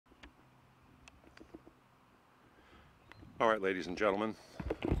All right, ladies and gentlemen,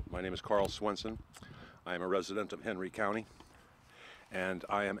 my name is Carl Swenson. I am a resident of Henry County, and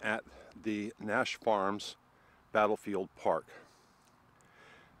I am at the Nash Farms Battlefield Park.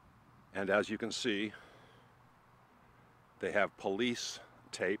 And as you can see, they have police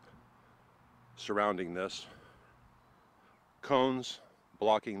tape surrounding this, cones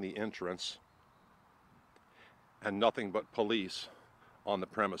blocking the entrance, and nothing but police on the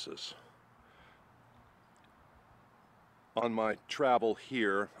premises. On my travel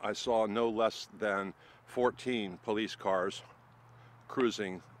here, I saw no less than 14 police cars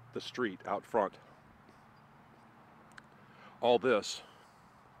cruising the street out front. All this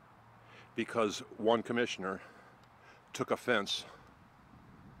because one commissioner took offense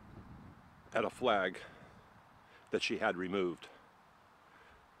at a flag that she had removed.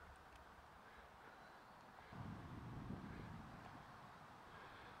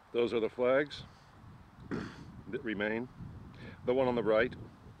 Those are the flags that remain. The one on the right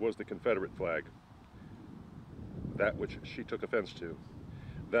was the Confederate flag, that which she took offense to,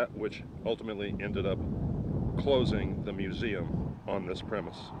 that which ultimately ended up closing the museum on this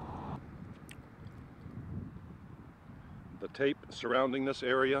premise. The tape surrounding this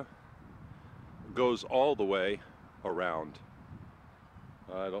area goes all the way around.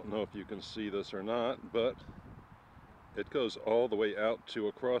 I don't know if you can see this or not, but it goes all the way out to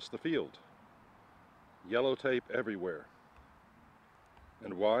across the field. Yellow tape everywhere.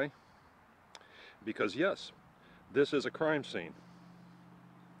 And why? Because yes, this is a crime scene.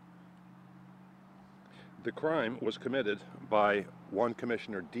 The crime was committed by one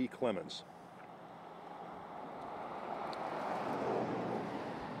Commissioner D. Clemens.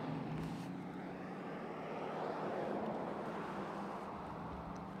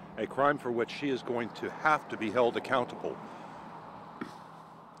 A crime for which she is going to have to be held accountable.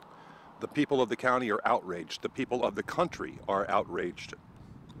 The people of the county are outraged. The people of the country are outraged.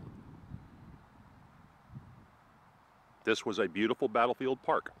 This was a beautiful battlefield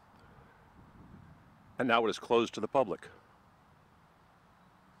park, and now it is closed to the public.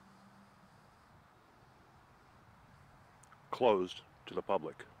 Closed to the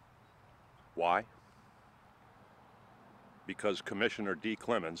public. Why? Because Commissioner D.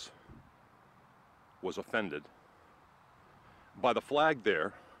 Clemens was offended by the flag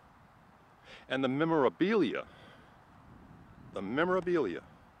there and the memorabilia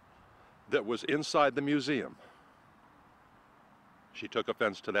that was inside the museum. She took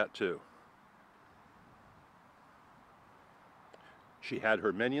offense to that too. She had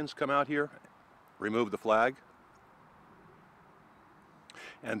her minions come out here, remove the flag,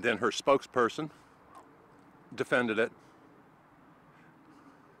 and then her spokesperson defended it.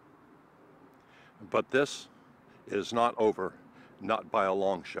 But this is not over, not by a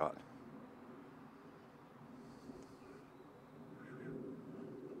long shot.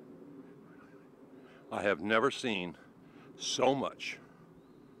 I have never seen so much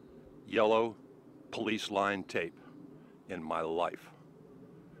yellow police line tape in my life.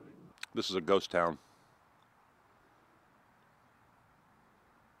 This is a ghost town.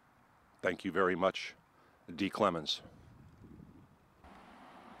 Thank you very much, D. Clemens.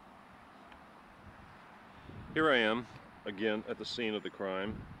 Here I am, again at the scene of the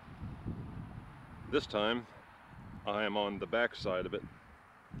crime. This time, I am on the back side of it,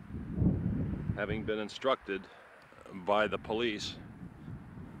 having been instructed by the police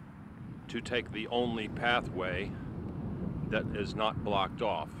to take the only pathway that is not blocked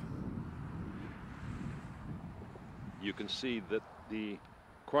off. You can see that the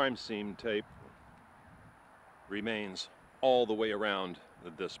crime scene tape remains all the way around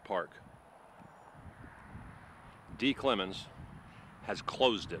this park. D. Clemens has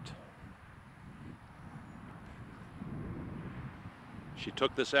closed it. She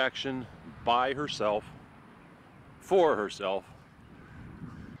took this action by herself, for herself.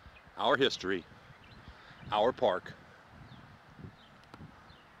 Our history, our park,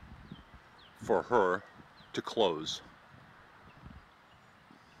 for her to close.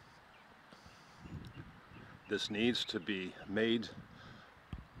 This needs to be made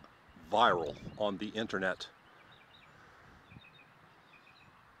viral on the internet.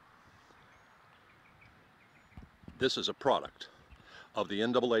 This is a product of the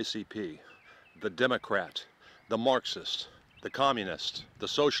NAACP, the Democrat, the Marxist, the Communist, the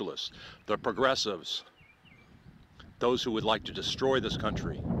Socialist, the Progressives, those who would like to destroy this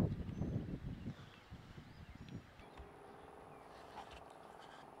country.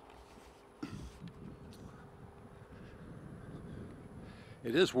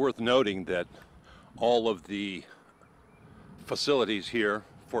 It is worth noting that all of the facilities here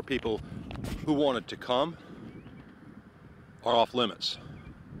for people who wanted to come are off limits.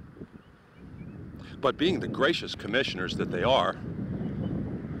 But being the gracious commissioners that they are,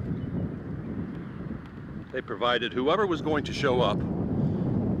 they provided whoever was going to show up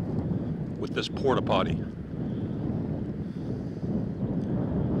with this porta potty.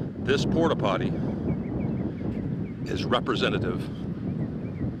 This porta potty is representative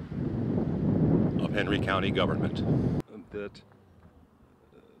of Henry County government. That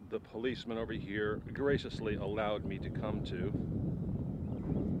the policeman over here graciously allowed me to come to.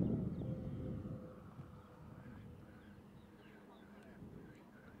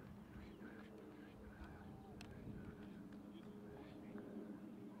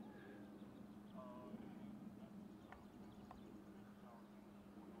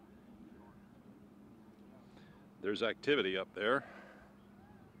 There's activity up there.